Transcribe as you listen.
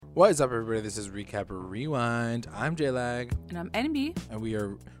What is up, everybody? This is Recap Rewind. I'm J-Lag. And I'm NB. And we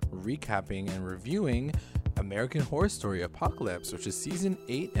are recapping and reviewing American Horror Story Apocalypse, which is Season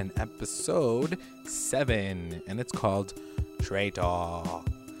 8 and Episode 7. And it's called Traitor.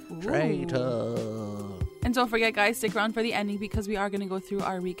 Ooh. Traitor. And don't forget, guys, stick around for the ending because we are going to go through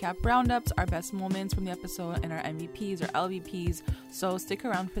our recap roundups, our best moments from the episode, and our MVPs or LVPs. So stick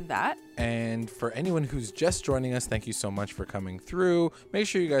around for that. And for anyone who's just joining us, thank you so much for coming through. Make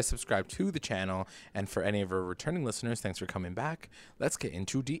sure you guys subscribe to the channel. And for any of our returning listeners, thanks for coming back. Let's get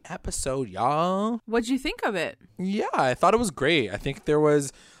into the episode, y'all. What'd you think of it? Yeah, I thought it was great. I think there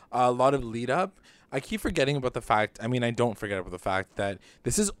was a lot of lead up. I keep forgetting about the fact, I don't forget about the fact that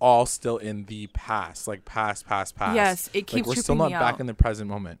this is all still in the past, like past. Yes, it keeps we're still not back in the present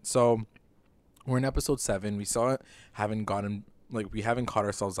moment. So we're in episode 7. We haven't caught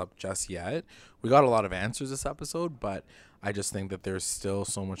ourselves up just yet. We got a lot of answers this episode, but I just think that there's still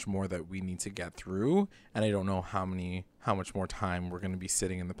so much more that we need to get through. And I don't know how much more time we're going to be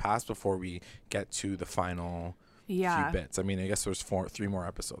sitting in the past before we get to the final few bits. I guess there's 3 more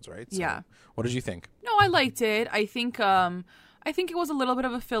episodes, right? So, yeah. What did you think? No, I liked it. I think it was a little bit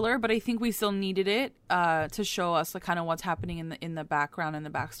of a filler, but I think we still needed it to show us like kind of what's happening in the background and the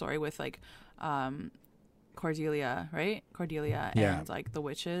backstory with like Cordelia, right? Cordelia and like the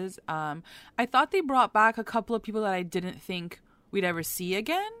witches. I thought they brought back a couple of people that I didn't think we'd ever see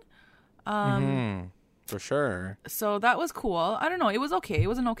again. For sure. So that was cool. I don't know. It was okay. It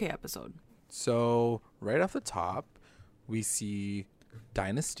was an okay episode. So right off the top, we see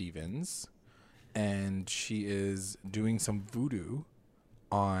Dinah Stevens, and she is doing some voodoo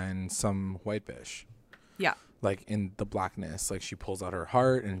on some white bitch. Yeah. Like in the blackness, like she pulls out her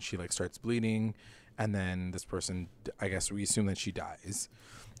heart and she like starts bleeding, and then this person, I guess we assume that she dies,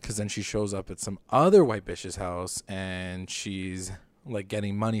 because then she shows up at some other white bitch's house and she's like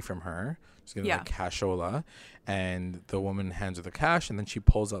getting money from her. She's getting like cashola, and the woman hands her the cash, and then she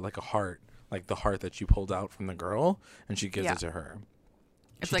pulls out like a heart. Like the heart that she pulled out from the girl, and she gives it to her.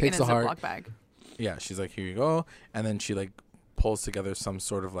 It's she like in a Ziploc bag. Yeah, she's like, here you go. And then she like pulls together some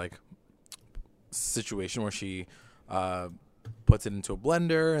sort of like situation where she puts it into a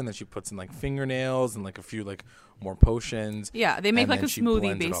blender, and then she puts in like fingernails and like a few like more potions. Yeah, they make like a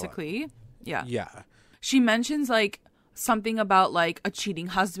smoothie basically. Yeah. Yeah. She mentions like something about like a cheating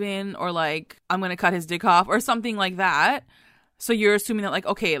husband, or like I'm going to cut his dick off or something like that. So you're assuming that, like,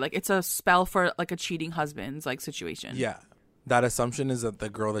 okay, like, it's a spell for, like, a cheating husband's, like, situation. Yeah. That assumption is that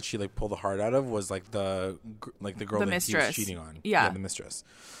the girl that she, like, pulled the heart out of was, like, the girl that mistress. he was cheating on. Yeah. The mistress.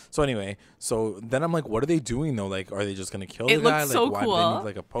 So, anyway, then I'm like, what are they doing, though? Like, are they just going to kill the guy? Like, so why cool. do they need,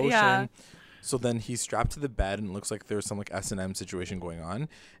 like, a potion? Yeah. So then he's strapped to the bed, and it looks like there's some, like, S&M situation going on.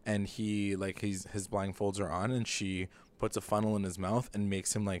 And he, like, his blindfolds are on, and she puts a funnel in his mouth and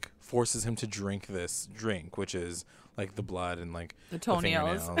makes him, like, forces him to drink this drink, which is like the blood and like the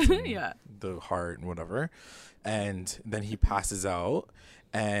toenails, and the heart and whatever. And then he passes out.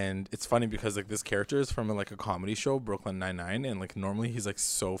 And it's funny because like this character is from like a comedy show, Brooklyn Nine-Nine, and like normally he's like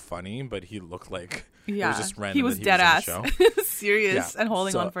so funny, but he looked like it was just random. He was dead ass serious and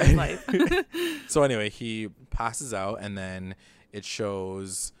holding on for his life. So anyway, he passes out, and then it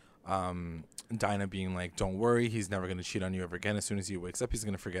shows Dinah being like, don't worry, he's never going to cheat on you ever again. As soon as he wakes up, he's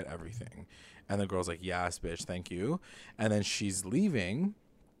going to forget everything. And the girl's like, yes, bitch, thank you. And then she's leaving.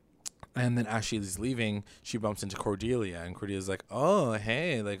 And then as she's leaving, she bumps into Cordelia. And Cordelia's like, oh,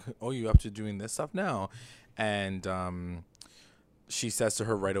 hey, like, oh, you up to doing this stuff now? And she says to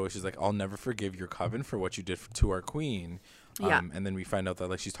her right away, she's like, I'll never forgive your coven for what you did to our queen. And then we find out that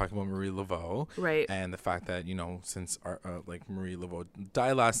like she's talking about Marie Laveau, right? And the fact that, you know, since our like Marie Laveau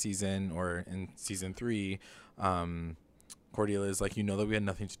died last season, or in season 3, Cordelia is like, you know, that we had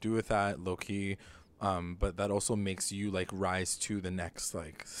nothing to do with that, low key, but that also makes you like rise to the next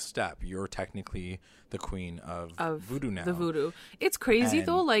like step. You're technically the queen of voodoo now. The voodoo. It's crazy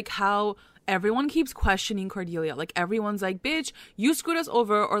though, like how everyone keeps questioning Cordelia. Like everyone's like, bitch, you screwed us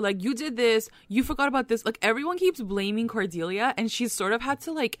over, or like you did this, you forgot about this. Like everyone keeps blaming Cordelia, and she's sort of had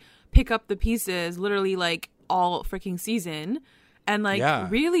to like pick up the pieces literally like all freaking season, and like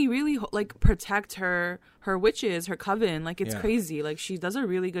really like protect her witches, her coven. Like it's crazy. Like she does a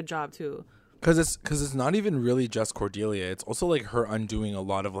really good job too. Because it's not even really just Cordelia. It's also like her undoing a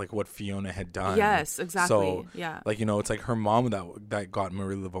lot of like what Fiona had done. Yes, exactly. So, like, you know, it's like her mom that got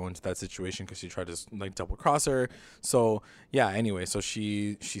Marie Laveau into that situation because she tried to like double cross her. So yeah. Anyway, so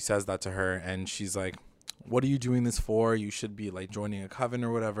she says that to her, and she's like, "What are you doing this for? You should be like joining a coven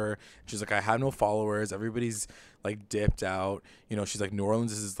or whatever." She's like, "I have no followers. Everybody's like dipped out." You know, she's like, "New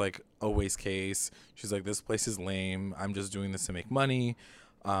Orleans is like a waste case." She's like, "This place is lame. I'm just doing this to make money."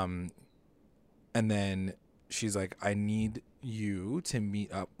 And then she's like, I need you to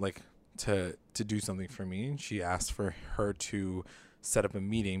meet up, like to do something for me. She asked for her to set up a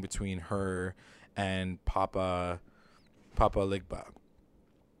meeting between her and Papa Ligba.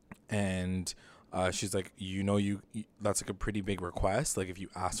 And she's like, you that's like a pretty big request. Like if you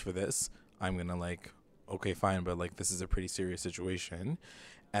ask for this, I'm gonna like, okay, fine, but like this is a pretty serious situation.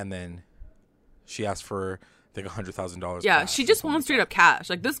 And then she asked for like $100,000. Yeah, she just wants straight up cash.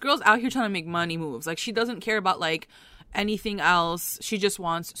 Like this girl's out here trying to make money moves. Like she doesn't care about like anything else. She just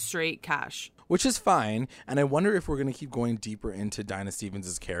wants straight cash. Which is fine. And I wonder if we're going to keep going deeper into Dinah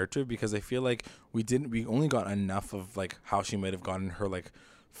Stevens' character, because I feel like we only got enough of like how she might have gotten her like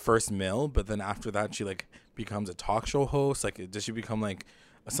first mill, but then after that she like becomes a talk show host. Like does she become like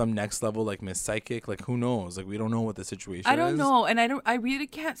some next level like Miss Psychic? Like who knows? Like we don't know what the situation is. I don't know, and I really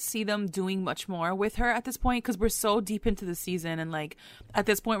can't see them doing much more with her at this point, because we're so deep into the season, and like at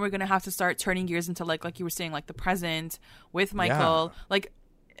this point we're gonna have to start turning gears into like you were saying, like the present with Michael. Yeah. Like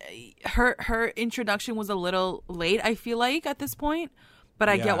her introduction was a little late, I feel like, at this point, but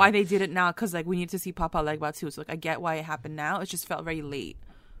I get why they did it now, because like we need to see Papa Legba too, so like I get why it happened now. It just felt very late.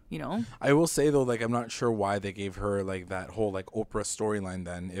 You know, I will say though, like I'm not sure why they gave her like that whole like Oprah storyline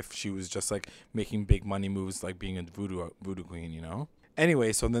then, if she was just like making big money moves, like being a voodoo queen, you know.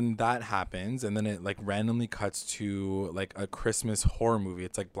 Anyway, so then that happens, and then it like randomly cuts to like a Christmas horror movie.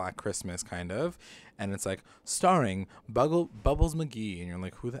 It's like Black Christmas kind of, and it's like starring Bubbles McGee, and you're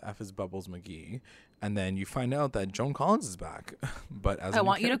like, who the F is Bubbles McGee? And then you find out that Joan Collins is back, but as I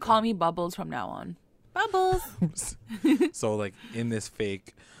want you to call me Bubbles from now on. Bubbles. So like in this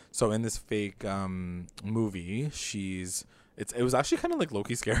fake movie, it was actually kind of like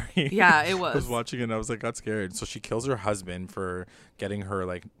low-key scary. Yeah, it was. I was watching it and I was like, got scared. So she kills her husband for getting her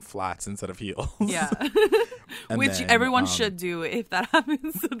like flats instead of heels. Yeah. Which then, everyone should do if that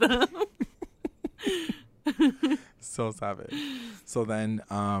happens to them. So savage. So then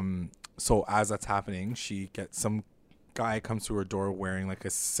so as that's happening, she gets some guy comes to her door wearing like a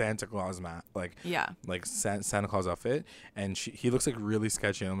Santa Claus Santa Claus outfit, and he looks like really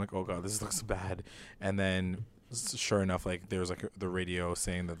sketchy, and I'm like, oh god, this looks bad. And then sure enough, like there's like the radio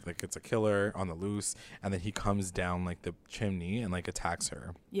saying that like it's a killer on the loose, and then he comes down like the chimney and like attacks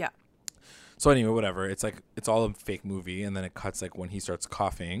her. Yeah. So anyway, whatever, it's like it's all a fake movie, and then it cuts like when he starts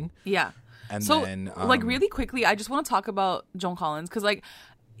coughing. Yeah. And so then like really quickly, I just want to talk about Joan Collins, because like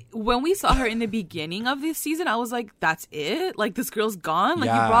when we saw her in the beginning of this season, I was like, that's it? Like, this girl's gone? Like,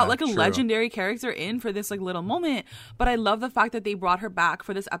 you brought, like, a legendary character in for this, like, little moment. But I love the fact that they brought her back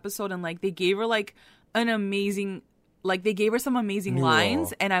for this episode, and, like, they gave her, like, an amazing... Like, they gave her some amazing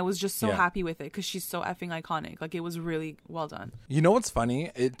lines, and I was just so happy with it, because she's so effing iconic. Like, it was really well done. You know what's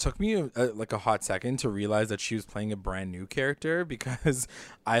funny? It took me, like, a hot second to realize that she was playing a brand new character, because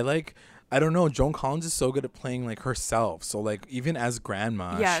I don't know, Joan Collins is so good at playing like herself. So like even as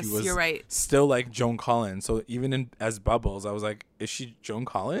grandma, yes, she was you're right. still like Joan Collins. So even as Bubbles, I was like, is she Joan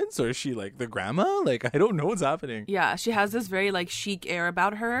Collins or is she like the grandma? Like I don't know what's happening. Yeah, she has this very like chic air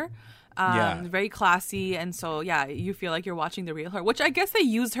about her. Very classy, and so yeah, you feel like you're watching the real her, which I guess they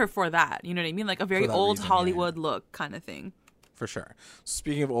used her for that. You know what I mean? Like a very old reason, Hollywood look kind of thing. For sure.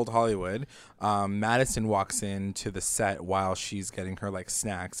 Speaking of old Hollywood, Madison walks into the set while she's getting her like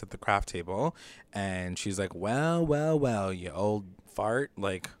snacks at the craft table, and she's like, well, you old fart,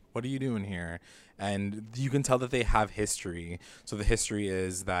 like what are you doing here? And you can tell that they have history. So the history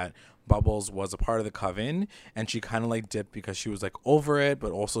is that Bubbles was a part of the coven, and she kind of like dipped because she was like over it,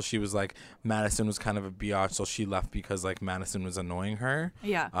 but also she was like Madison was kind of a biatch, so she left because like Madison was annoying her.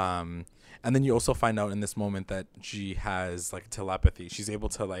 Yeah. And then you also find out in this moment that she has like telepathy. She's able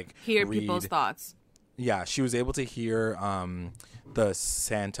to like hear people's thoughts. Yeah, she was able to hear the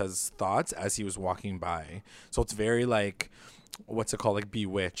Santa's thoughts as he was walking by. So it's very like, what's it called, like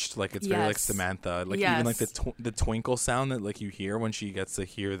Bewitched. Like it's very like Samantha. Like even like the twinkle sound that like you hear when she gets to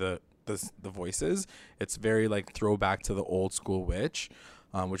hear the voices. It's very like throwback to the old school witch.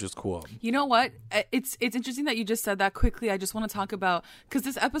 Which is cool. You know what? It's interesting that you just said that quickly. I just want to talk about, because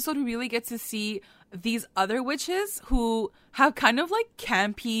this episode we really get to see these other witches who have kind of like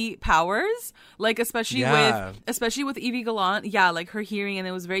campy powers, like especially with Evie Gallant. Yeah, like her hearing, and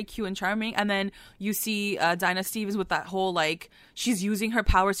it was very cute and charming. And then you see Dinah Stevens with that whole like she's using her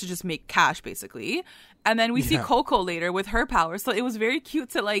powers to just make cash basically. And then we see Coco later with her powers. So it was very cute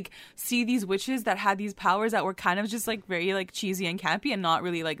to like see these witches that had these powers that were kind of just like very like cheesy and campy and not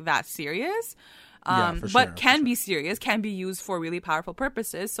really like that serious. For but sure, can be serious, can be used for really powerful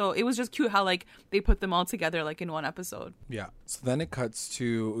purposes. So it was just cute how like they put them all together like in one episode. Yeah. So then it cuts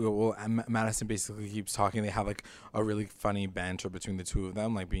to, well, Madison basically keeps talking. They have like a really funny banter between the two of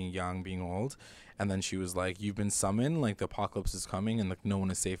them, like being young, being old. And then she was like, you've been summoned, like the apocalypse is coming, and like no one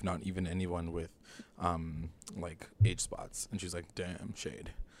is safe, not even anyone with like age spots. And she's like, damn,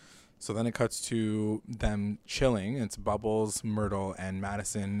 shade. So then it cuts to them chilling. It's Bubbles, Myrtle, and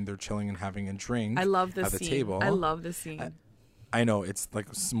Madison. They're chilling and having a drink. I love this at the scene. table. I love this scene. I know, it's like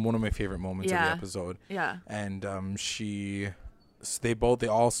one of my favorite moments of the episode. Yeah. And they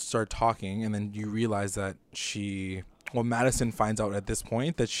all start talking, and then you realize that Madison finds out at this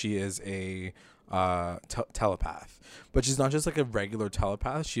point that she is a telepath, but she's not just like a regular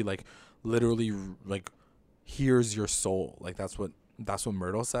telepath. She like literally like hears your soul. Like that's what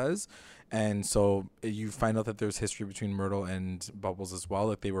Myrtle says. And so you find out that there's history between Myrtle and Bubbles as well.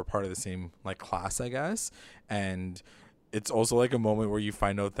 Like they were part of the same like class, I guess. And it's also like a moment where you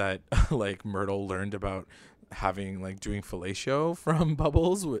find out that like Myrtle learned about having like doing fellatio from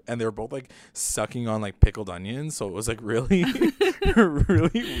Bubbles, and they were both like sucking on like pickled onions, so it was like really really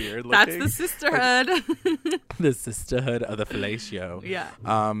weird looking. That's the sisterhood. The sisterhood of the fellatio. Yeah.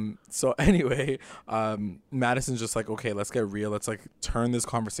 So anyway, Madison's just like, okay, let's get real, let's like turn this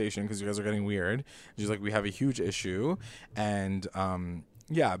conversation because you guys are getting weird. She's like, we have a huge issue. And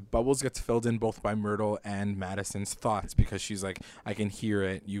yeah, Bubbles gets filled in both by Myrtle and Madison's thoughts, because she's like, I can hear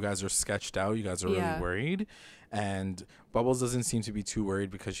it. You guys are sketched out. You guys are really worried. And Bubbles doesn't seem to be too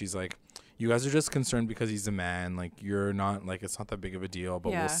worried, because she's like, you guys are just concerned because he's a man. Like, you're not, like, it's not that big of a deal,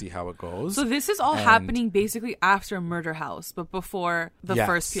 but we'll see how it goes. So this is all happening basically after Murder House, but before the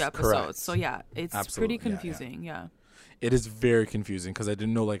first few episodes. Correct. So yeah, it's pretty confusing. Yeah. It is very confusing, because I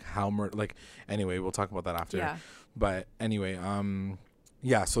didn't know like how anyway, we'll talk about that after. Yeah. But anyway,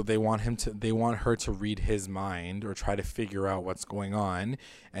 yeah, so they want her to read his mind or try to figure out what's going on.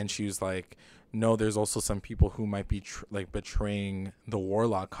 And she's like, no, there's also some people who might be betraying the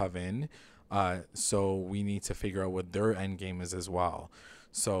Warlock Coven. So we need to figure out what their end game is as well.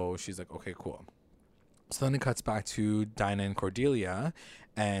 So she's like, okay, cool. So then it cuts back to Dinah and Cordelia,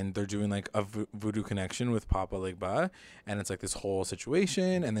 and they're doing like a voodoo connection with Papa Legba. And it's like this whole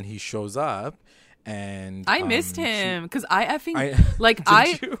situation. And then he shows up. And I missed him because I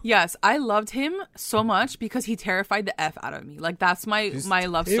loved him so much because he terrified the F out of me. Like that's my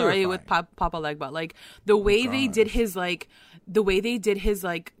love story with Papa Legba. Like the way they did his kind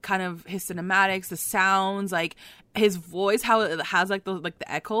of his cinematics, the sounds, like his voice, how it has like the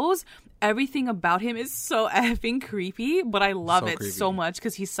echoes. Everything about him is so effing creepy, but I love it so much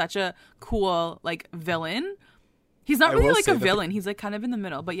because he's such a cool like villain. He's not really like a villain. He's like kind of in the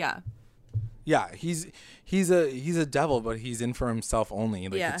middle, but yeah. Yeah, he's a devil, but he's in for himself only.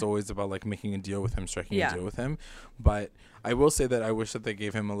 Like it's always about like making a deal with him, striking a deal with him. But I will say that I wish that they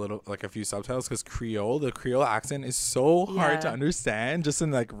gave him a few subtitles, because the Creole accent is so hard to understand just in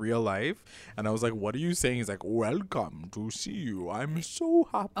like real life. And I was like, what are you saying? He's like, welcome to see you. I'm so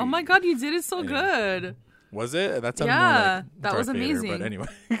happy. Oh my God, you did it so good. Was it? That sounded more like that was amazing. Vader, but anyway.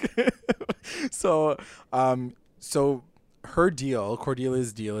 So her deal,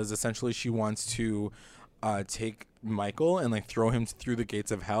 Cordelia's deal, is essentially she wants to take Michael and like throw him through the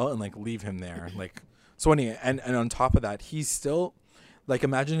gates of hell and like leave him there. Like, so anyway, and on top of that, he's still like,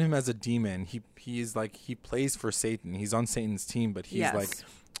 imagine him as a demon. He's like, he plays for Satan. He's on Satan's team, but he's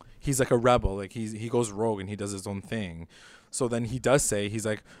like a rebel. Like he goes rogue and he does his own thing. So then he does say, he's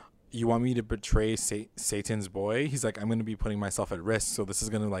like, you want me to betray Satan's boy? He's like, I'm going to be putting myself at risk. So this is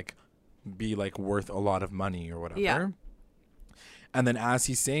going to like be like worth a lot of money or whatever. Yeah. And then as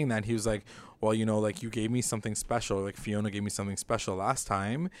he's saying that, he was like, well, you know, like you gave me something special. Like Fiona gave me something special last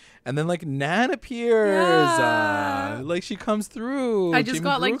time. And then like Nan appears. Yeah. Like she comes through. I just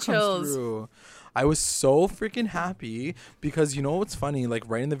got like chills. I was so freaking happy because you know what's funny? Like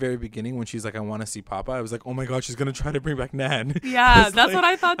right in the very beginning when she's like, I want to see Papa, I was like, oh my God, she's going to try to bring back Nan. Yeah, that's what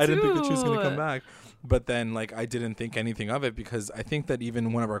I thought too. I didn't think that she was going to come back. But then, like, I didn't think anything of it because I think that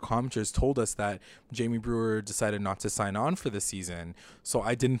even one of our commenters told us that Jamie Brewer decided not to sign on for the season. So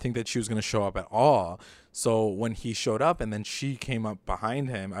I didn't think that she was going to show up at all. So when he showed up and then she came up behind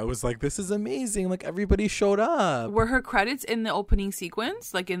him, I was like, this is amazing. Like, everybody showed up. Were her credits in the opening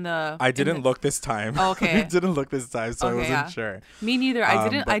sequence? Like, in the... I didn't look this time. Oh, okay. I didn't look this time, so I wasn't sure. Me neither.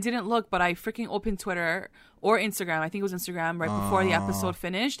 I didn't look, but I freaking opened Twitter or Instagram. I think it was Instagram right before the episode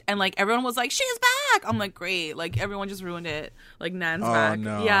finished. And, like, everyone was like, she's back! I'm like, great. Like, everyone just ruined it. Like, Nan's back.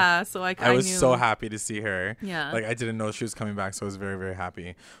 No. Yeah, so I was knew. so happy to see her. Yeah. Like, I didn't know she was coming back, so I was very, very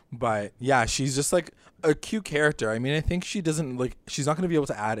happy. But, yeah, she's just, like, a cute character. I mean, I think she doesn't like. She's not going to be able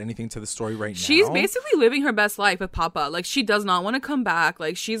to add anything to the story right now. She's basically living her best life with Papa. Like, she does not want to come back.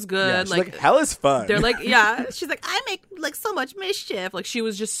 Like, she's good. Yeah, she's like hell is fun. They're like, yeah. She's like, I make like so much mischief. Like, she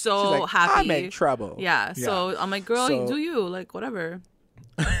was just so like, happy. I make trouble. Yeah. So I'm like, girl, do you like whatever?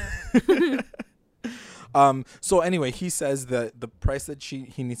 So anyway, he says that the price that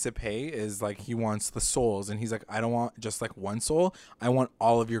he needs to pay is like he wants the souls, and he's like, I don't want just like one soul. I want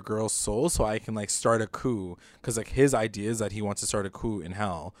all of your girls' souls so I can like start a coup, because like his idea is that he wants to start a coup in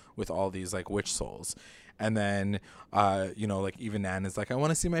hell with all these like witch souls. And then you know, like even Nan is like, I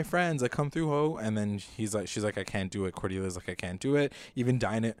want to see my friends, like come through, ho. And then she's like, I can't do it. Cordelia's like, I can't do it.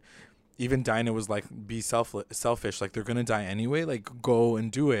 Even Dinah was like, be selfish, like they're gonna die anyway, like go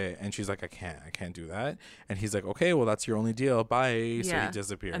and do it. And she's like, I can't do that. And he's like, okay, well that's your only deal, bye. Yeah. So he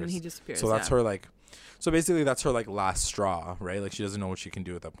disappears. And then he disappears. So that's her like, so basically that's her like last straw, right? Like she doesn't know what she can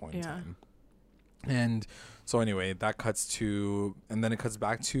do at that point in time. And so anyway, that cuts to, and then it cuts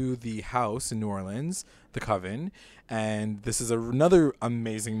back to the house in New Orleans, the Coven, and this is another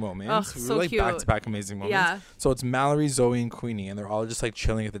amazing moment. Oh, so like cute. Back-to-back amazing moments. Yeah. So it's Mallory, Zoe, and Queenie, and they're all just like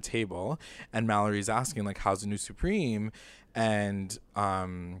chilling at the table, and Mallory's asking like, "How's the new Supreme?" And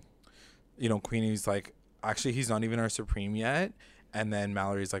you know, Queenie's like, "Actually, he's not even our Supreme yet." And then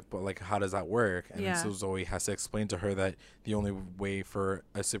Mallory's like, but like, how does that work? And then so Zoe has to explain to her that the only way for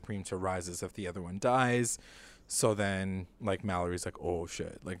a Supreme to rise is if the other one dies. So then like Mallory's like, oh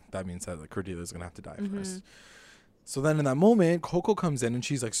shit, like that means that like Cordelia's gonna have to die first. So then in that moment, Coco comes in and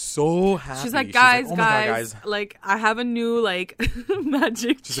she's like so happy. She's like, guys, oh my God, guys, like I have a new like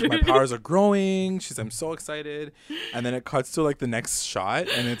magic She's like, my powers are growing. I'm so excited. And then it cuts to like the next shot,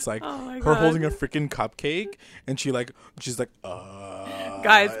 and it's like her holding a freaking cupcake, and she's like,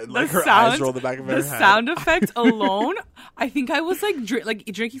 guys, like the her sound, eyes roll the back of her head. The sound effect alone, I think I was like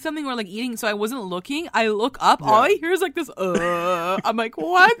drinking something or like eating, so I wasn't looking. I look up, all I hear is like this. I'm like,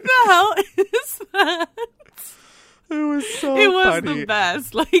 what the hell is that? It was so It was funny. the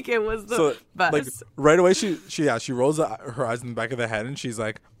best. Like, it was the best. Like, right away, she rolls her eyes in the back of the head, and she's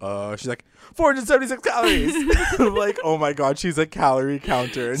like 476 calories. I'm like, oh my God, she's a calorie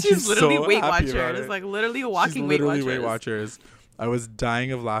counter. And she's literally so Weight happy about Watchers. it. Like, literally walking Weight Weight Watchers. I was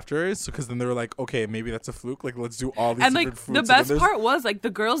dying of laughter, because then they were like, okay, maybe that's a fluke. Like, let's do all these and different like foods. the best part was like the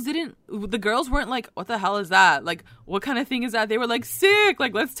girls weren't like, what the hell is that? Like, what kind of thing is that? They were like, sick.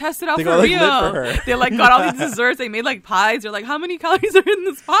 Like, let's test it out for real. Lit for her. They like got all these desserts. They made like pies. They're like, how many calories are in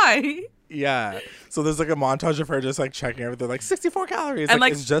this pie? Yeah. So there's like a montage of her just like checking everything, like 64 calories. And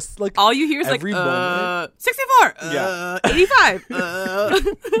like it's just like all you hear is like 64, 85.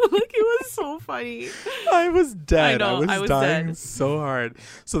 Like, it was so funny. I was dead. I know, I was dying dead. so hard.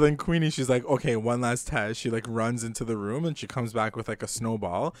 So then Queenie, she's like, okay, one last test. She like runs into the room, and she comes back with like a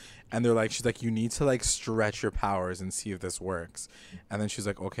snowball, and she's like, you need to like stretch your powers and see if this works. And then she's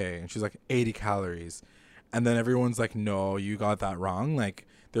like, okay. And she's like, 80 calories. And then everyone's like, no, you got that wrong. Like,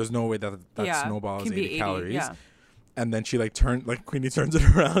 there's no way that snowball is 80 calories. Yeah. And then she Queenie turns it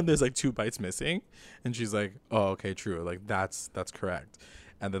around. There's like 2 bites missing. And she's like, oh, okay, true. Like, that's correct.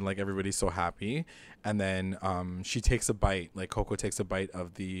 And then like everybody's so happy. And then she takes a bite. Like, Coco takes a bite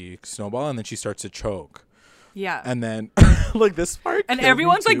of the snowball, and then she starts to choke. Yeah. And then like this part. And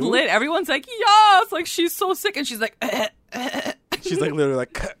everyone's like lit. Everyone's like, yes. Like, she's so sick. And she's like, she's like literally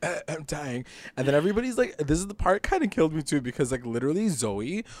like, I'm dying. And then everybody's like, this is the part kind of killed me too, because like literally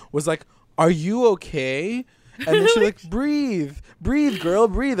Zoe was like, are you okay? And then she like, breathe, girl,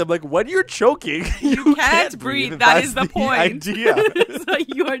 breathe. I'm like, when you're choking, you can't breathe. That is the point. Idea. So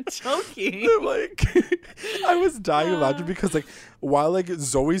you are choking. I'm like, I was dying of laughter, because like while like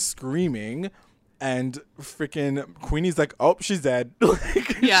Zoe's screaming, and freaking Queenie's like, oh, she's dead.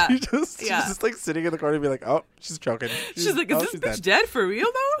 Like, she's just like sitting in the corner and be like, oh, she's choking. She's like, is this bitch dead for real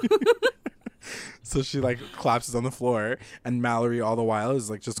though? So she like collapses on the floor, and Mallory all the while is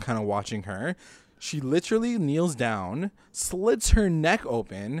like just kind of watching her. She literally kneels down, slits her neck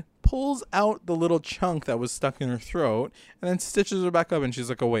open, pulls out the little chunk that was stuck in her throat, and then stitches her back up, and she's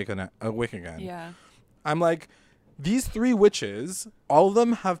like awake again. Yeah. I'm like, these 3 witches, all of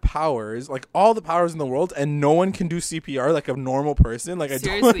them have powers, like all the powers in the world, and no one can do CPR like a normal person. Like,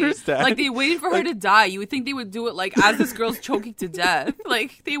 seriously, I don't understand. Like, they waited for her to die. You would think they would do it like as this girl's choking to death.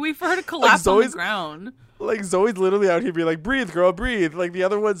 Like, they wait for her to collapse on the ground. Like, Zoe's literally out here being like, breathe, girl, breathe. Like, the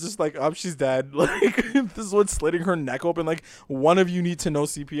other one's just like, oh, she's dead. Like, this one's slitting her neck open. Like, one of you need to know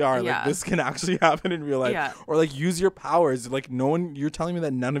CPR. Yeah. Like, this can actually happen in real life. Yeah. Or, like, use your powers. Like, no one, you're telling me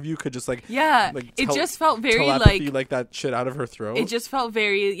that none of you could just, like... Yeah, like, it just felt very, like that shit out of her throat. It just felt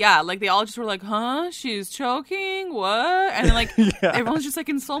very, like, they all just were like, huh? She's choking? What? And then, like, everyone's just, like,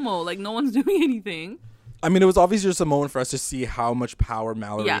 in slow-mo. Like, no one's doing anything. I mean, it was obviously just a moment for us to see how much power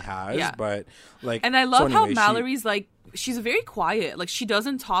Mallory has. Yeah. But like, and I love so how anyway, Mallory's like, she's very quiet. Like, she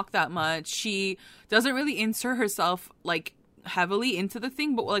doesn't talk that much. She doesn't really insert herself like heavily into the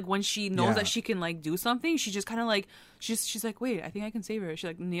thing, but like when she knows that she can like do something, she just kind of like she's like, wait, I think I can save her. She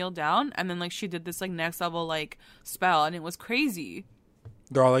like kneeled down, and then like she did this like next level like spell, and it was crazy.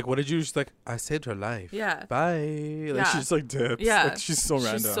 They're all like, what did you do? She's like, I saved her life. Yeah. Bye. Like, she just like dips. Yeah. Like, she's so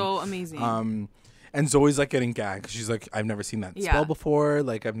random. She's so amazing. And Zoe's like getting gagged. She's like, I've never seen that spell before.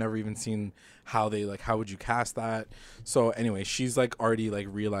 Like, I've never even seen how they like, how would you cast that? So anyway, she's like already like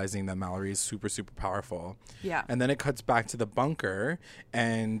realizing that Mallory is super, super powerful. Yeah. And then it cuts back to the bunker,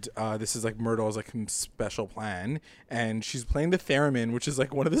 and this is like Myrtle's like special plan, and she's playing the theremin, which is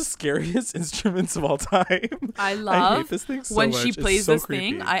like one of the scariest instruments of all time. I hate this thing so when much. she plays so this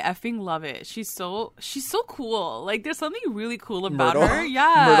creepy. thing. I effing love it. She's so cool. Like, there's something really cool about her.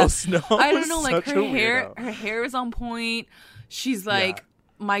 Myrtle Snow. I don't know. Like, such her a hair, weirdo. her hair is on point. She's like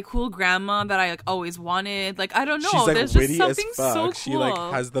my cool grandma that I like always wanted. Like, I don't know. She's like there's witty just something as fuck. so cool. She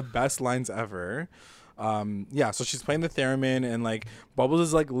like has the best lines ever. So she's playing the theremin, and like Bubbles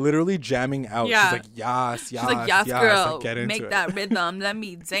is like literally jamming out. Yeah. She's like, yes, She's like, yes, yes, girl, like, get into make it. that rhythm. Let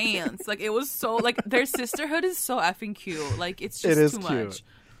me dance. Like, it was so like their sisterhood is so effing cute. Like, it's just It is too cute. much.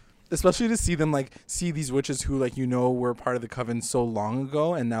 Especially to see them like see these witches who like were part of the coven so long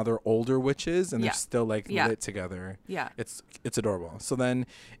ago, and now they're older witches, and they're still like lit together. Yeah, it's adorable. So then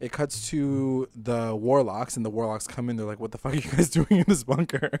it cuts to the warlocks, and the warlocks come in. They're like, "What the fuck are you guys doing in this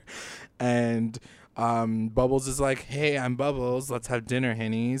bunker?" And Bubbles is like, "Hey, I'm Bubbles. Let's have dinner,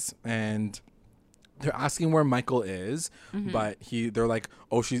 hennies." And they're asking where Michael is, but they're like,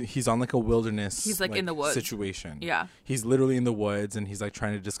 oh, he's on like a wilderness. He's like in the woods situation. Yeah, he's literally in the woods, and he's like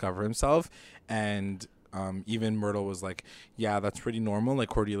trying to discover himself. And even Myrtle was like, yeah, that's pretty normal. Like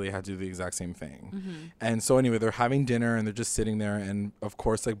Cordelia had to do the exact same thing. And so anyway, they're having dinner, and they're just sitting there, and of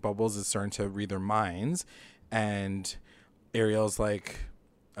course, like Bubbles is starting to read their minds, and Ariel's like,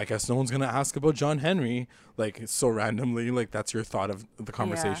 I guess no one's gonna ask about John Henry, like so randomly, like that's your thought of the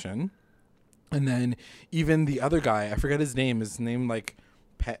conversation. Yeah. And then even the other guy, I forget his name. His name like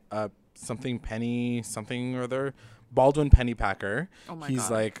something Penny something or other, Baldwin Pennypacker. Oh my he's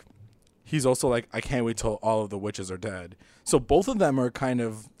God. like, he's also like, I can't wait till all of the witches are dead. So both of them are kind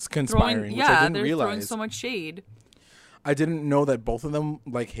of conspiring, which I didn't realize. Throwing so much shade. I didn't know that both of them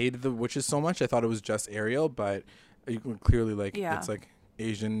like hated the witches so much. I thought it was just Ariel, but you can clearly like it's like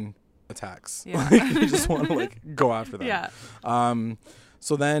Asian attacks. Yeah. Like, they just want to like go after them. Yeah.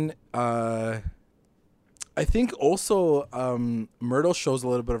 So then I think also Myrtle shows a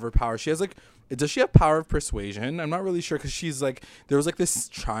little bit of her power. She has like, does she have power of persuasion? I'm not really sure, because she's like, there was like this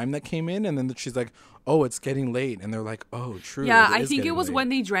chime that came in, and then she's like, oh, it's getting late, and they're like, oh, true. Yeah, I think it was late. When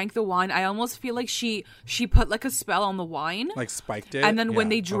they drank the wine. I almost feel like she put like a spell on the wine, like spiked it, and then when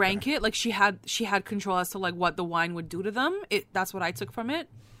they drank it, like she had control as to like what the wine would do to them. That's what I took from it.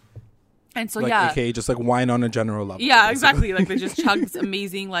 And so like, okay, just like wine on a general level. Yeah, basically. Like they just chugged this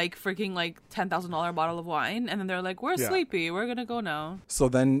amazing like freaking like $10,000 bottle of wine, and then they're like, we're sleepy, we're gonna go now. So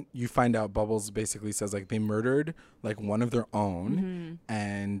then you find out Bubbles basically says like they murdered like one of their own,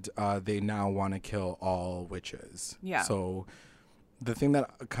 and they now want to kill all witches. Yeah. So the thing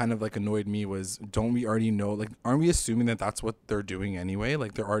that kind of like annoyed me was, don't we already know, like, aren't we assuming that that's what they're doing anyway?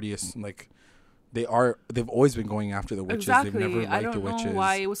 Like they're already like. They've always been going after the witches. Exactly. They've never liked the witches. I don't know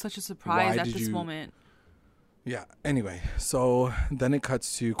why it was such a surprise at this moment. Yeah. Anyway, so then it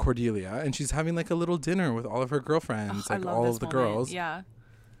cuts to Cordelia, and she's having like a little dinner with all of her girlfriends, like all of the girls. Yeah.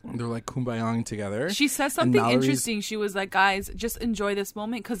 They're like kumbayaing together. She says something interesting. She was like, guys, just enjoy this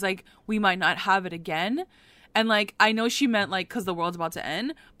moment, because like we might not have it again. And like, I know she meant like because the world's about to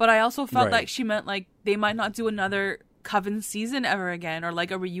end, but I also felt like she meant like they might not do another Coven season ever again, or like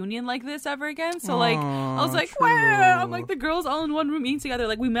a reunion like this ever again. So like I was like, wow, I'm like, the girls all in one room eating together,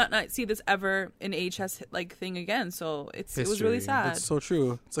 like we might not see this ever in AHS like thing again. So it was really sad. It's so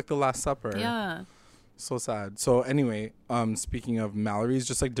true. It's like the Last Supper. Yeah, so sad. So anyway, speaking of, Mallory's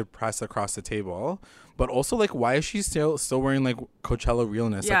just like depressed across the table, but also like, why is she still wearing like Coachella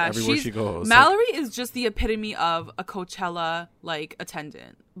realness like everywhere she goes? Mallory is just the epitome of a Coachella like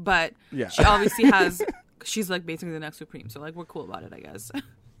attendant, but she obviously has she's like basically the next Supreme, so like we're cool about it, I guess.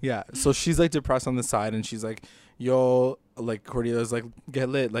 Yeah, so she's like depressed on the side, and she's like, yo, like Cordelia's like, get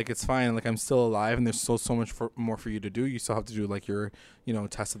lit, like it's fine, like I'm still alive, and there's so much more for you to do. You still have to do like your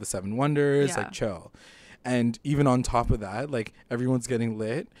test of the 7 wonders, like chill. And even on top of that, like everyone's getting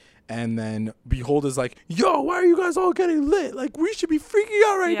lit, and then Behold is like, yo, why are you guys all getting lit? Like we should be freaking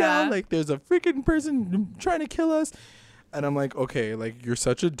out right now, like there's a freaking person trying to kill us. And I'm like, okay, like, you're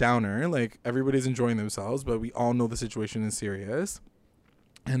such a downer. Like, everybody's enjoying themselves, but we all know the situation is serious.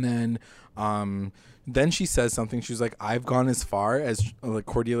 And then she says something. She's like, I've gone as far as, like,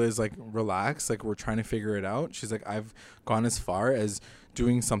 Cordelia is like, relax. Like, we're trying to figure it out. She's like, I've gone as far as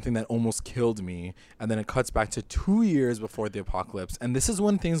doing something that almost killed me. And then it cuts back to 2 years before the apocalypse. And this is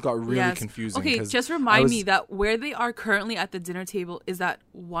when things got really confusing. Okay, just remind me that where they are currently at the dinner table, is that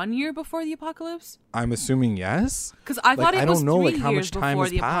 1 year before the apocalypse? I'm assuming yes. Because I thought it was 3 how years much time before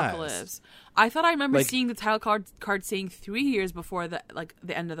has the passed. apocalypse. I thought I remember Like, seeing the title card saying 3 years before the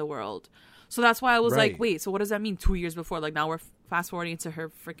end of the world. So that's why I was Right. like, wait, so what does that mean? 2 years before? Like, now we're fast forwarding into her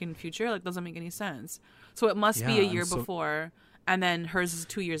freaking future? Like, doesn't make any sense. So it must be a year before, and then hers is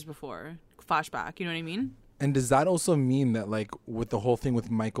 2 years before. Flashback, you know what I mean? And does that also mean that, like, with the whole thing with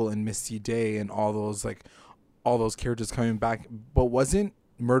Michael and Misty Day and all those characters coming back, but wasn't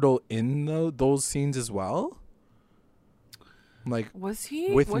Myrtle in those scenes as well? Like, was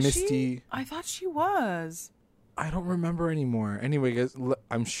he with was Misty? She? I thought she was. I don't remember anymore. Anyway, guys,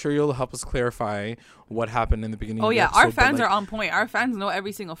 I'm sure you'll help us clarify what happened in the beginning. Oh of the yeah, episode, our fans are on point. Our fans know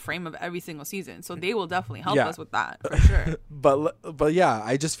every single frame of every single season, so they will definitely help us with that for sure. But yeah,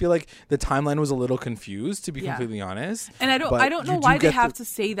 I just feel like the timeline was a little confused, to be completely honest. And I don't know why they have to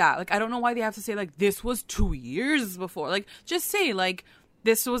say that. Like, I don't know why they have to say like this was 2 years before. Like, just say like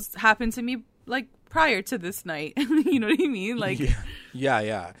this was happened to me like prior to this night. You know what I mean? Like,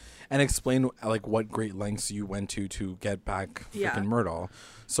 yeah. And explain like what great lengths you went to get back freaking Myrtle.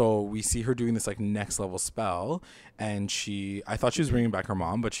 So we see her doing this like next level spell, and I thought she was bringing back her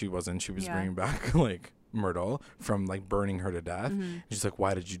mom, but she wasn't. She was bringing back like Myrtle from like burning her to death. And she's like,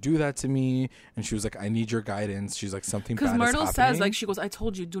 why did you do that to me? And she was like, I need your guidance. She's like, something bad is happening. Because Myrtle says, like, she goes, I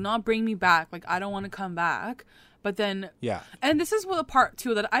told you, do not bring me back. Like, I don't want to come back. But then, and this is the part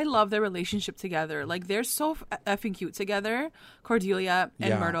too that I love their relationship together. Like, they're so effing cute together, Cordelia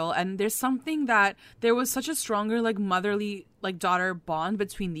and Myrtle. And there's something that there was such a stronger like motherly like daughter bond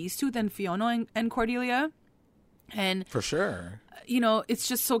between these two than Fiona and Cordelia. And for sure, you know, it's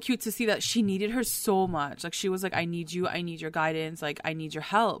just so cute to see that she needed her so much. Like, she was like, I need you. I need your guidance. Like, I need your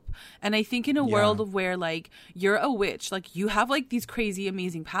help. And I think in a world of where, like, you're a witch, like, you have, like, these crazy,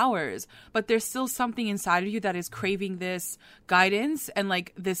 amazing powers, but there's still something inside of you that is craving this guidance and,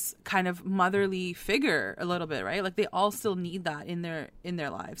 like, this kind of motherly figure a little bit, right? Like, they all still need that in their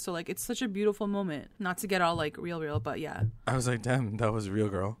lives. So, like, it's such a beautiful moment. Not to get all, like, real, but yeah. I was like, damn, that was real,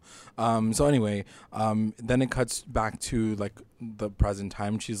 girl. So anyway, then it cuts back to, like, the present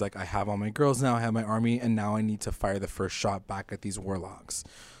time. She's like, I have all my girls now, I have my army, and now I need to fire the first shot back at these warlocks.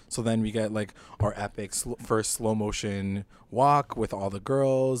 So then we get like our epic first slow motion walk with all the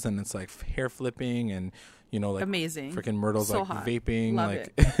girls, and it's like hair flipping and, you know, like amazing, freaking Myrtle's so like hot. Vaping. Love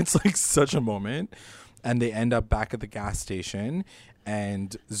like it. It's like such a moment. And they end up back at the gas station,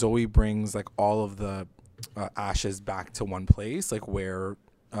 and Zoe brings like all of the ashes back to one place, like where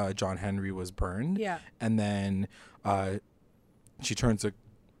John Henry was burned. Yeah. And then she turns to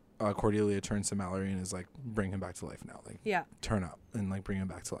Cordelia, turns to Mallory and is like, bring him back to life now. Like, turn up and like bring him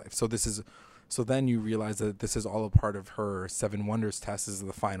back to life. So then you realize that this is all a part of her Seven Wonders test. This is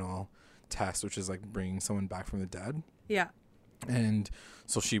the final test, which is like bringing someone back from the dead. Yeah. And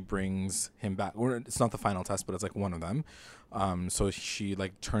so she brings him back. Or it's not the final test, but it's like one of them. So she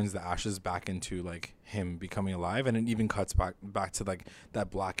like turns the ashes back into like him becoming alive, and it even cuts back to like that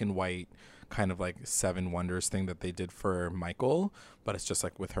black and white kind of like Seven Wonders thing that they did for Michael, but it's just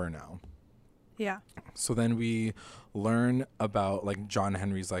like with her now. Yeah. So then we learn about like John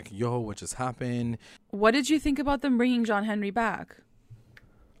Henry's like, yo, what just happened? What did you think about them bringing John Henry back?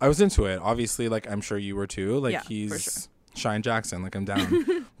 I was into it. Obviously, like I'm sure you were too. Like he's for sure. Shine Jackson. Like I'm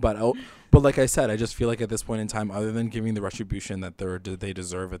down. But like I said, I just feel like at this point in time, other than giving the retribution that they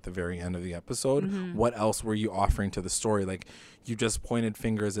deserve at the very end of the episode, what else were you offering to the story? Like, you just pointed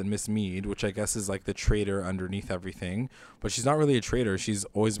fingers at Miss Mead, which I guess is like the traitor underneath everything. But she's not really a traitor. She's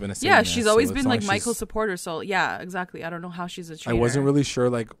always been a Satanist. Yeah, she's always been like Michael's supporter. So yeah, exactly. I don't know how she's a traitor. I wasn't really sure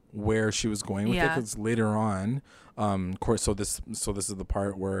like where she was going with it, because later on, of course, so this is the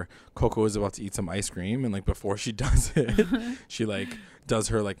part where Coco is about to eat some ice cream, and like before she does it, she like does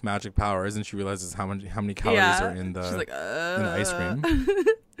her like magic powers, and she realizes how many calories are in the she's like, in the ice cream.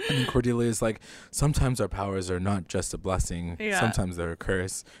 And Cordelia is like, sometimes our powers are not just a blessing, sometimes they're a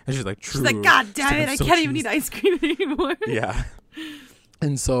curse. And she's like, true. She's like, God damn it, I can't even eat ice cream anymore. Yeah.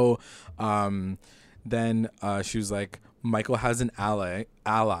 And so then she was like, Michael has an ally,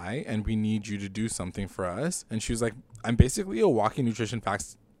 and we need you to do something for us. And she was like, I'm basically a walking nutrition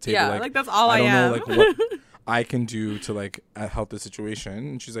facts table. Yeah, like that's all I am. I don't know like what I can do to like help the situation.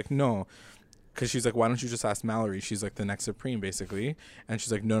 And she's like, no, because she's like, why don't you just ask Mallory? She's like the next Supreme, basically. And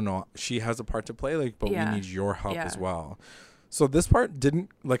she's like, no, she has a part to play, like, but we need your help as well. So this part didn't,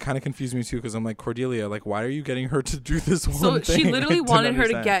 like, kind of confuse me too, because I'm like, Cordelia, like, why are you getting her to do this one thing? So she literally wanted her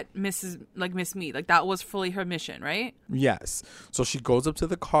to get Miss Mead. Like, that was fully her mission, right? Yes. So she goes up to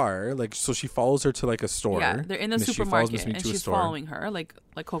the car, like, so she follows her to, like, a store. Yeah, they're in the supermarket, and she's following her, like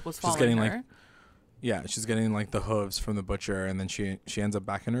Coco's following her. Yeah, she's getting, like, the hooves from the butcher, and then she ends up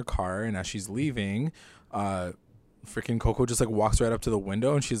back in her car, and as she's leaving, freaking Coco just, like, walks right up to the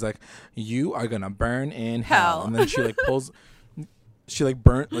window, and she's like, you are gonna burn in hell. And then she, like, pulls... She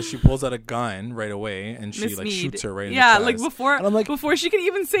she pulls out a gun right away, and she like shoots her right in the chest. Like before she could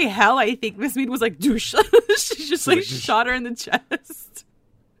even say hell, I think Miss Mead was like douche. She just like shot her in the chest.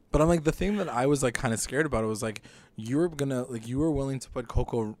 But I'm like, the thing that I was like kind of scared about, it was like, you were willing to put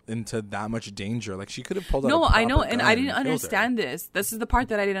Coco into that much danger. Like, she could have pulled out. No, I know, and I didn't understand this. This is the part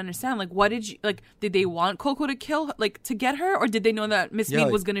that I didn't understand. Like, what did you like? Did they want Coco to kill, like, to get her, or did they know that Miss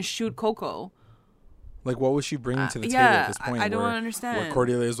Mead was gonna shoot Coco? Like, what was she bringing to the table at this point? I don't understand. Where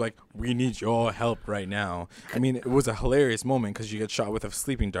Cordelia is like, we need your help right now. I mean, it was a hilarious moment because she gets shot with a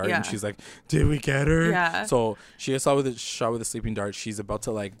sleeping dart, and she's like, did we get her? Yeah. So she gets shot with a sleeping dart. She's about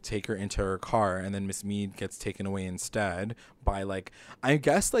to, like, take her into her car, and then Miss Mead gets taken away instead by, like, I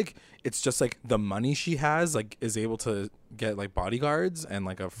guess, like, it's just, like, the money she has, like, is able to get, like, bodyguards and,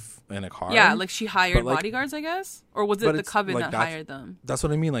 like, in a car. Yeah, like, she hired bodyguards, I guess? Or was it the Coven that hired them? That's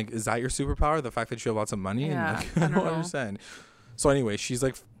what I mean. Like, is that your superpower? The fact that you have lots of money? Yeah, and, like, I don't understand. So anyway, she's,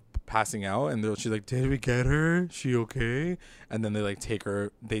 like, passing out, and she's like, did we get her? She okay? And then they, like, take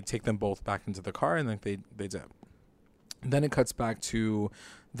them both back into the car, and, like, they dip. Then it cuts back to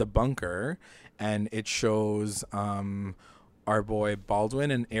the bunker, and it shows our boy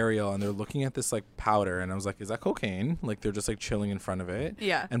Baldwin and Ariel, and they're looking at this, like, powder, and I was like, is that cocaine? Like, they're just, like, chilling in front of it.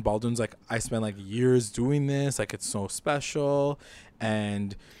 Yeah. And Baldwin's like, I spent, like, years doing this, like, it's so special.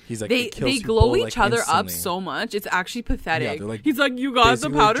 And he's like, they glow each other up so much, it's actually pathetic. Yeah, like, he's like, you got the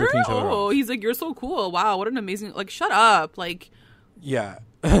powder? Oh, he's like, you're so cool. Wow, what an amazing, like, shut up. Like, yeah.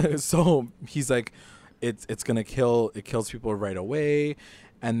 So he's like, it's gonna kills people right away.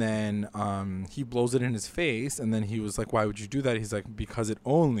 And then he blows it in his face, and then he was like, why would you do that? He's like, because it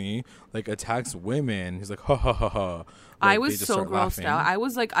only, like, attacks women. He's like, ha ha ha ha. Like, I was so grossed out. I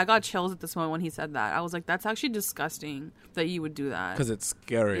was like, I got chills at this moment when he said that. I was like, that's actually disgusting that you would do that. Because it's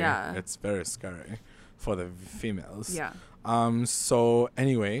scary. Yeah. It's very scary for the females. Yeah. So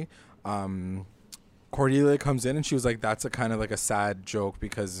anyway, Cordelia comes in, and she was like, that's a kind of like a sad joke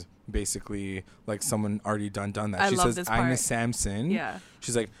because basically, like, someone already done that. She says Agnes Sampson. Yeah.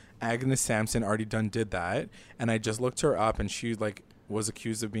 She's like, Agnes Sampson already did that. And I just looked her up, and she, like, was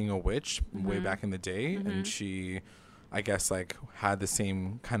accused of being a witch way back in the day. And she, I guess, like, had the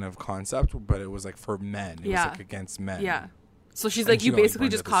same kind of concept, but it was, like, for men. It was, like, against men. Yeah. So she's like, you basically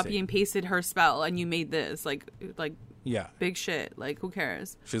just copy and pasted her spell, and you made this. Like, yeah, big shit. Like, who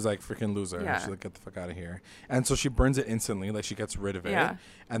cares? She's like, freaking loser. Yeah. She's like, get the fuck out of here. And so she burns it instantly. Like, she gets rid of it. Yeah.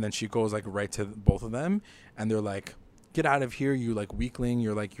 And then she goes, like, right to both of them. And they're like, get out of here, you, like, weakling.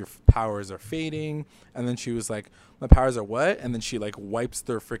 You're like, your powers are fading. And then she was like, my powers are what? And then she, like, wipes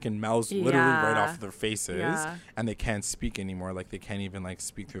their freaking mouths literally right off their faces. Yeah. And they can't speak anymore. Like, they can't even, like,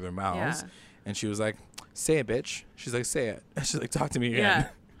 speak through their mouths. Yeah. And she was like, say it, bitch. She's like, say it. She's like, talk to me again. Yeah.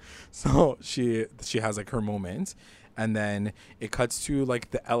 So she has, like, her moment. And then it cuts to,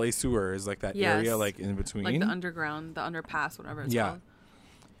 like, the LA sewers, like, that area, like, in between. Like the underground, the underpass, whatever it's called.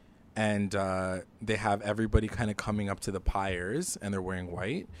 And they have everybody kind of coming up to the pyres, and they're wearing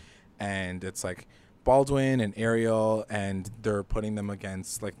white. And it's, like, Baldwin and Ariel, and they're putting them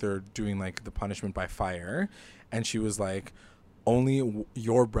against, like, they're doing, like, the punishment by fire. And she was like, only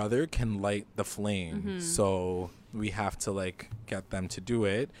your brother can light the flame. So we have to, like, get them to do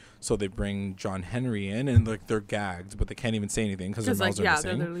it. So they bring John Henry in, and, like, they're gagged, but they can't even say anything because their mouths are missing.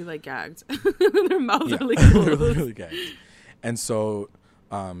 They're literally, like, gagged. Their mouths are, like, closed. They're literally gagged. And so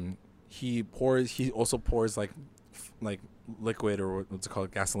he also pours like liquid, or what's it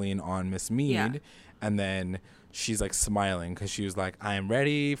called, gasoline, on Miss Mead. And then she's, like, smiling because she was like, I am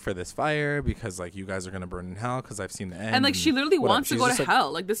ready for this fire because, like, you guys are gonna burn in hell because I've seen the end. And, like, she literally wants to go to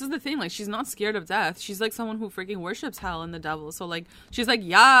hell. Like, this is the thing. Like, she's not scared of death. She's, like, someone who freaking worships hell and the devil. So, like, she's like,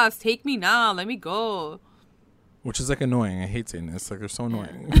 yes, take me now, let me go. Which is, like, annoying. I hate Satanists. Like, they're so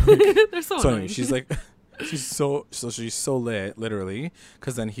annoying. They're so annoying. Anyway, she's like, she's so lit, literally,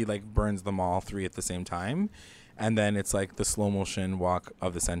 because then he, like, burns them all three at the same time. And then it's, like, the slow motion walk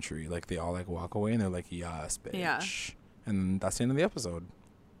of the century. Like, they all, like, walk away, and they're like, yes, bitch. Yeah. And that's the end of the episode.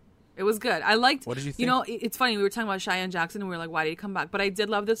 It was good. I liked. What did you think? You know, it's funny. We were talking about Cheyenne Jackson, and we were like, why did he come back? But I did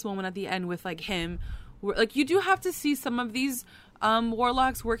love this moment at the end with like him. Like, you do have to see some of these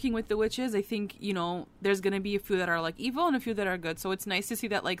warlocks working with the witches. I think, you know, there's gonna be a few that are like evil and a few that are good. So it's nice to see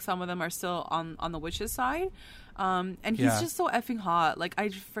that like some of them are still on the witches' side. And he's just so effing hot. Like, I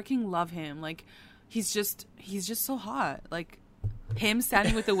freaking love him. Like, he's just so hot. Like, him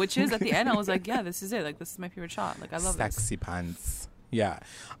standing with the witches at the end, I was like, yeah, this is it. Like, this is my favorite shot. Like, I love this. Sexy pants. Yeah.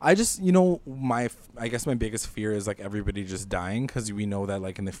 I just, you know, I guess my biggest fear is like everybody just dying, because we know that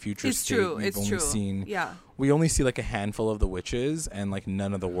like in the future it's true. We only see like a handful of the witches and like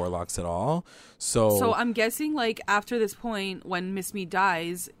none of the warlocks at all. So I'm guessing like after this point, when Miss Me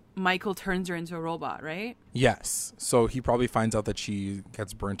dies, Michael turns her into a robot, right? Yes. So he probably finds out that she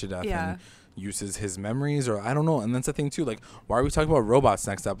gets burnt to death and uses his memories, or I don't know. And that's the thing too, like, why are we talking about robots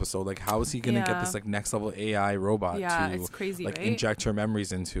next episode? Like, how is he gonna get this like next level AI robot to it's crazy, like right? inject her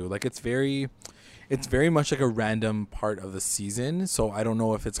memories into? Like, it's very much like a random part of the season. So I don't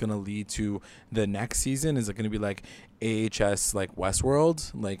know if it's gonna lead to the next season. Is it gonna be like AHS like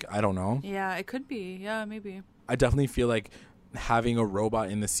Westworld? Like, I don't know. Yeah, it could be. Yeah, maybe. I definitely feel like having a robot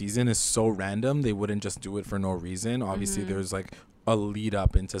in the season is so random. They wouldn't just do it for no reason. Obviously there's like a lead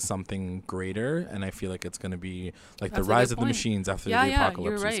up into something greater, and I feel like it's going to be like the rise of the machines after the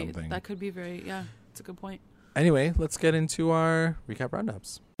apocalypse, you're right. Or something. That could be it's a good point. Anyway, let's get into our recap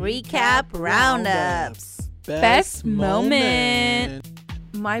roundups. Best moment.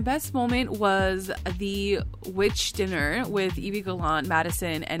 My best moment was the witch dinner with Evie Gallant,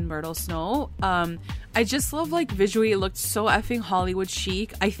 Madison, and Myrtle Snow. I just love, like, visually it looked so effing Hollywood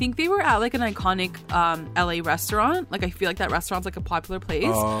chic. I think they were at like an iconic LA restaurant. Like, I feel like that restaurant's like a popular place.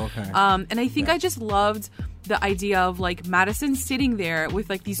 Oh, okay. And I think I just loved the idea of like Madison sitting there with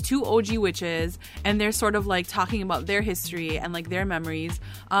like these two OG witches, and they're sort of like talking about their history and like their memories.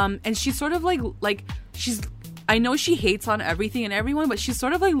 And she's sort of like she's, I know she hates on everything and everyone, but she's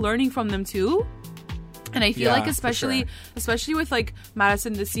sort of like learning from them too. And I feel like especially with like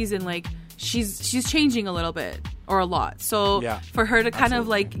Madison this season, like she's changing a little bit or a lot. So for her to kind of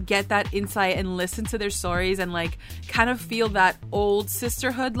like get that insight and listen to their stories and like kind of feel that old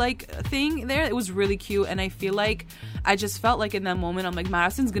sisterhood like thing there, it was really cute. And I feel like I just felt like in that moment, I'm like,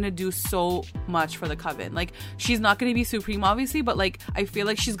 Madison's gonna do so much for the coven. Like, she's not gonna be supreme obviously, but like I feel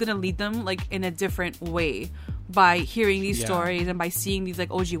like she's gonna lead them like in a different way by hearing these stories and by seeing these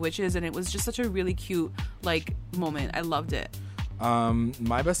like OG witches. And it was just such a really cute like moment. I loved it.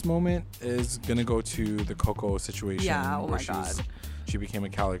 My best moment is gonna go to the Coco situation. Yeah, oh my god. She became a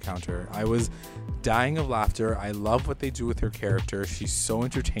calorie counter. I was dying of laughter. I love what they do with her character. She's so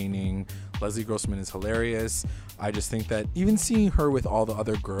entertaining. Leslie Grossman is hilarious. I just think that even seeing her with all the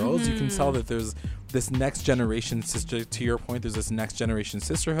other girls, you can tell that there's this next generation sister. To your point, there's this next generation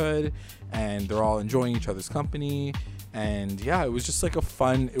sisterhood, and they're all enjoying each other's company. And yeah, it was just like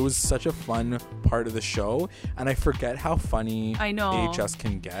it was such a fun part of the show. And I forget how funny AHS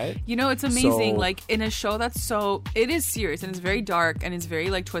can get. You know, it's amazing. Like, in a show that's it is serious and it's very dark and it's very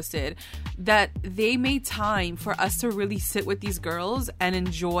like twisted, that they made time for us to really sit with these girls and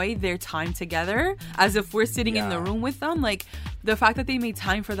enjoy their time together as if we're sitting in the room with them. Like, the fact that they made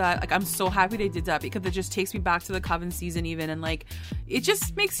time for that, like, I'm so happy they did that, because it just takes me back to the Coven season even, and like it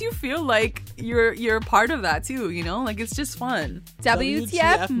just makes you feel like you're a part of that too, you know? Like, it's just fun.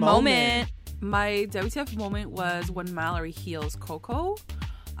 WTF moment. My WTF moment was when Mallory heals Coco.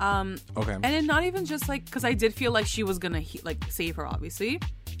 Okay. And it not even just like, because I did feel like she was gonna like save her obviously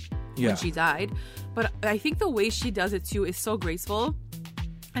when she died, but I think the way she does it too is so graceful.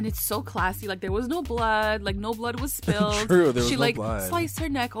 And it's so classy. Like, there was no blood. Like, no blood was spilled. True, there was she, no like, blood. sliced her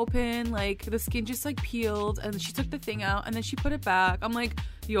neck open. Like, the skin just, like, peeled. And she took the thing out. And then she put it back. I'm like,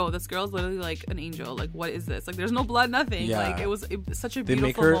 yo, this girl's literally, like, an angel. Like, what is this? Like, there's no blood, nothing. Yeah. Like, it was such a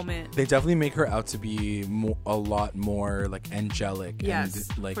beautiful moment. They definitely make her out to be a lot more, like, angelic. Yes,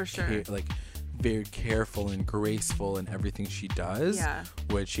 and, like, for sure. Very careful and graceful in everything she does,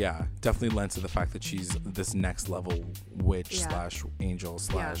 which definitely lends to the fact that she's this next level witch / angel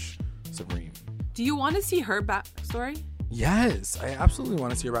 / supreme. Do you want to see her backstory? Yes, I absolutely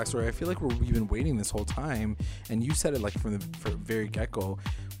want to see her backstory. I feel like we've been waiting this whole time, and you said it like from the very get-go.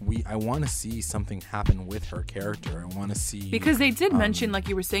 I want to see something happen with her character. I want to see, because they did mention, like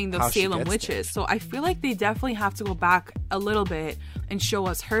you were saying, those Salem witches. So I feel like they definitely have to go back a little bit and show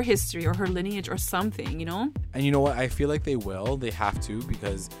us her history or her lineage or something, you know? And you know what? I feel like they will. They have to,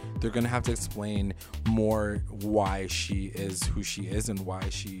 because they're going to have to explain more why she is who she is and why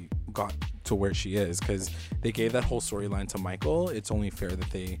she got to where she is, because they gave that whole storyline to Michael. It's only fair that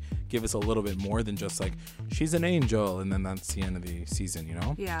they give us a little bit more than just like she's an angel and then that's the end of the season, you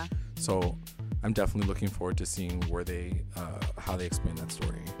know? Yeah. So I'm definitely looking forward to seeing where they how they explain that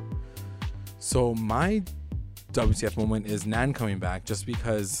story. So my WTF moment is Nan coming back, just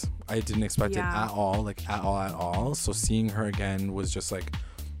because I didn't expect it at all. So seeing her again was just like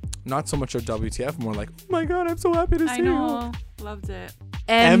not so much a WTF, more like, oh my god, I'm so happy to see you. I know, loved it.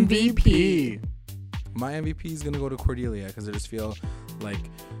 MVP. My MVP is gonna go to Cordelia, because I just feel like,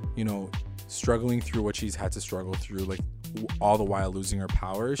 you know, struggling through what she's had to struggle through, like all the while losing her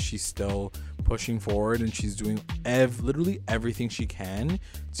powers, she's still pushing forward and she's doing literally everything she can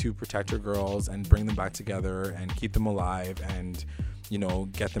to protect her girls and bring them back together and keep them alive and, you know,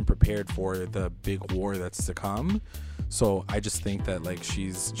 get them prepared for the big war that's to come. So I just think that like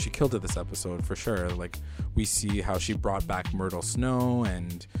she killed it this episode for sure. Like we see how she brought back Myrtle Snow,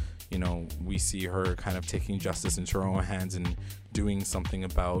 and you know, we see her kind of taking justice into her own hands and doing something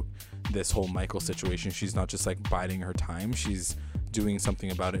about this whole Michael situation. She's not just like biding her time, she's doing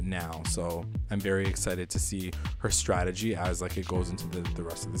something about it now. So I'm very excited to see her strategy as like it goes into the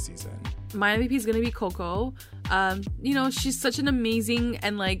rest of the season. My MVP is gonna be Coco. You know, she's such an amazing,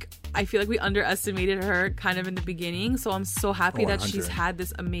 and like I feel like we underestimated her kind of in the beginning, so I'm so happy that she's had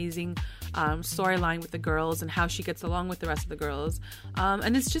this amazing storyline with the girls and how she gets along with the rest of the girls,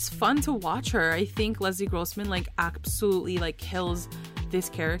 and it's just fun to watch her. I think Leslie Grossman like absolutely like kills this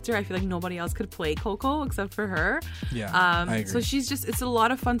character. I feel like nobody else could play Coco except for her. I agree. So it's a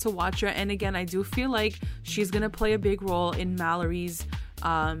lot of fun to watch her, and again I do feel like she's gonna play a big role in Mallory's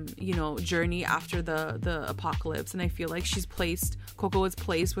you know, journey after the apocalypse, and I feel like Coco is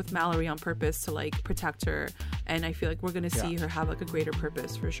placed with Mallory on purpose to like protect her, and I feel like we're gonna see her have like a greater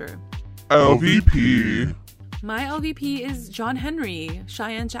purpose for sure. LVP. My LVP is John Henry,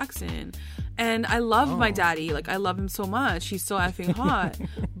 Cheyenne Jackson. And I love my daddy. Like, I love him so much. He's so effing hot.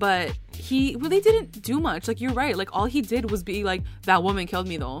 But he really didn't do much. Like, you're right. Like, all he did was be like, that woman killed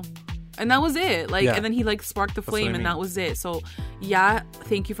me, though. And that was it. Like, and then he, like, sparked the flame, and that was it. So, yeah,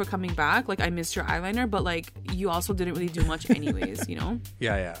 thank you for coming back. Like, I missed your eyeliner, but, like, you also didn't really do much anyways, you know?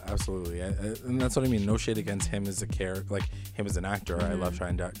 Yeah, absolutely. And that's what I mean. No shade against him as a character, like, him as an actor. Mm-hmm. I love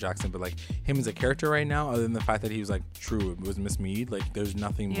Cheyenne Jackson, but, like, him as a character right now, other than the fact that he was, like, true, it was Miss Mead, like, there's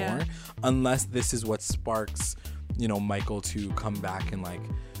nothing more. Unless this is what sparks, you know, Michael to come back and, like,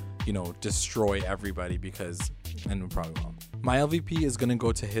 you know, destroy everybody, because, and we probably won't. My LVP is gonna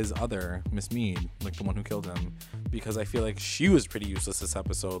go to his other Miss Mead, like the one who killed him, because I feel like she was pretty useless this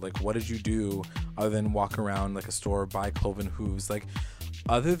episode. Like, what did you do other than walk around like a store, buy cloven hooves? Like,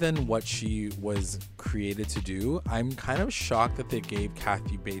 other than what she was created to do, I'm kind of shocked that they gave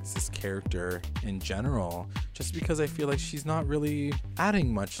Kathy Bates this character in general, just because I feel like she's not really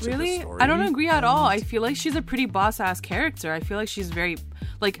adding much to the story. I don't agree at all. I feel like she's a pretty boss-ass character. I feel like she's very,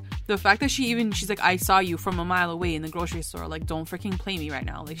 like, the fact that she's like, I saw you from a mile away in the grocery store. Like, don't freaking play me right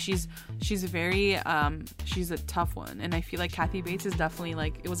now. Like, she's very, she's a tough one. And I feel like Kathy Bates is definitely,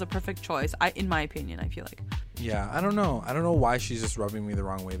 like, it was a perfect choice. In my opinion, I feel like. Yeah, I don't know why she's just rubbing me the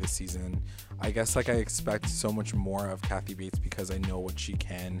wrong way this season. I guess like I expect so much more of Kathy Bates because I know what she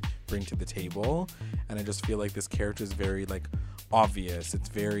can bring to the table, and I just feel like this character is very like obvious. It's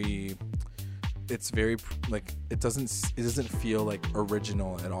very like it doesn't feel like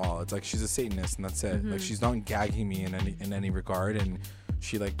original at all. It's like she's a Satanist and that's it. Mm-hmm. Like, she's not gagging me in any regard, and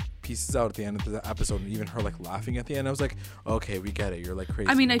she like pieces out at the end of the episode, and even her like laughing at the end, I was like, okay, we get it, you're like crazy.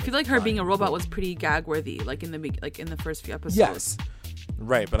 I mean, I feel like her being a robot was pretty gag worthy, like in the first few episodes. Yes,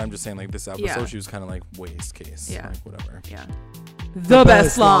 right, but I'm just saying, like, this episode she was kind of like waste case, like whatever. The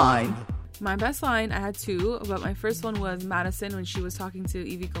best line. My best line, I had two, but my first one was Madison when she was talking to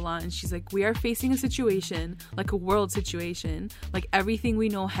Evie Gallant, and she's like, we are facing a situation, like a world situation, like everything we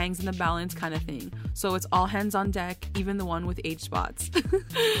know hangs in the balance kind of thing. So it's all hands on deck, even the one with age spots.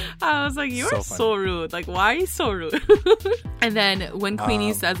 I was like, you are so rude. Like, why are you so rude? And then when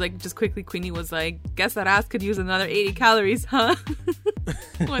Queenie says, like, just quickly, Queenie was like, guess that ass could use another 80 calories, huh?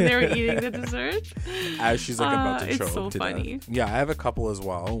 When they were eating the dessert. As she's like about to choke. It's so funny. Death. Yeah, I have a couple as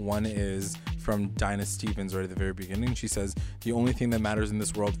well. One is from Dinah Stevens right at the very beginning. She says, the only thing that matters in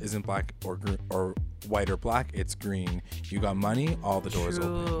this world isn't black or white or black, it's green. You got money, all the doors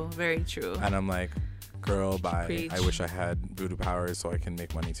open. Very true. And I'm like, girl, bye. Preach. I wish I had voodoo powers so I can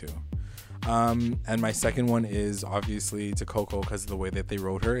make money too. And my second one is obviously to Coco, because the way that they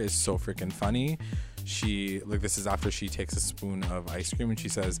wrote her is so freaking funny. She, like, this is after she takes a spoon of ice cream and she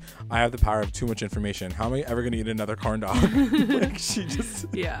says, I have the power of too much information. How am I ever going to eat another corn dog? Like, she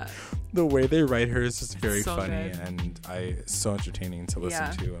just, the way they write her is just very funny good. And so entertaining to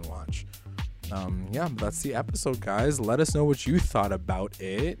listen to and watch. yeah, that's the episode, guys. Let us know what you thought about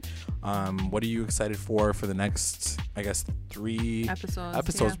it. What are you excited for the next, I guess, 3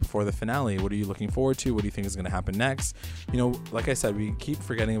 episodes before the finale? What are you looking forward to? What do you think is going to happen next? You know, like I said, we keep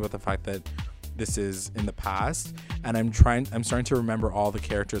forgetting about the fact that this is in the past, and I'm starting to remember all the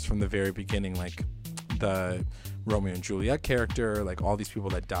characters from the very beginning, like the Romeo and Juliet character, like all these people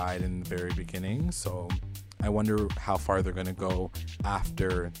that died in the very beginning. So I wonder how far they're going to go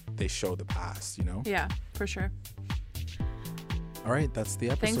after they show the past, you know? Yeah, for sure. All right, that's the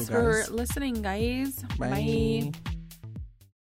episode, Thanks guys. for listening, guys. Bye. Bye.